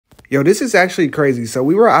Yo, this is actually crazy. So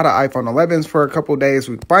we were out of iPhone 11s for a couple days.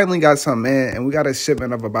 We finally got some in, and we got a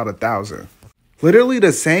shipment of about 1,000. Literally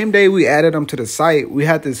the same day we added them to the site, we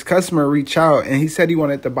had this customer reach out, and he said he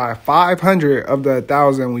wanted to buy 500 of the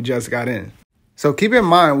 1,000 we just got in. So keep in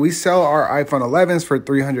mind, we sell our iPhone 11s for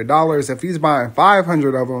 $300. If he's buying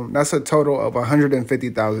 500 of them, that's a total of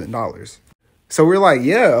 $150,000. So we're like,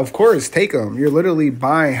 yeah, of course, take them. You're literally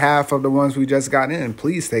buying half of the ones we just got in.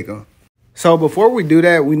 Please take them. So before we do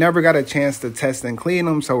that, we never got a chance to test and clean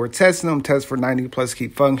them. So we're testing them, test for 90 plus key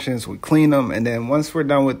functions. We clean them. And then once we're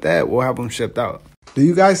done with that, we'll have them shipped out. Do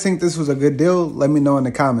you guys think this was a good deal? Let me know in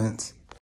the comments.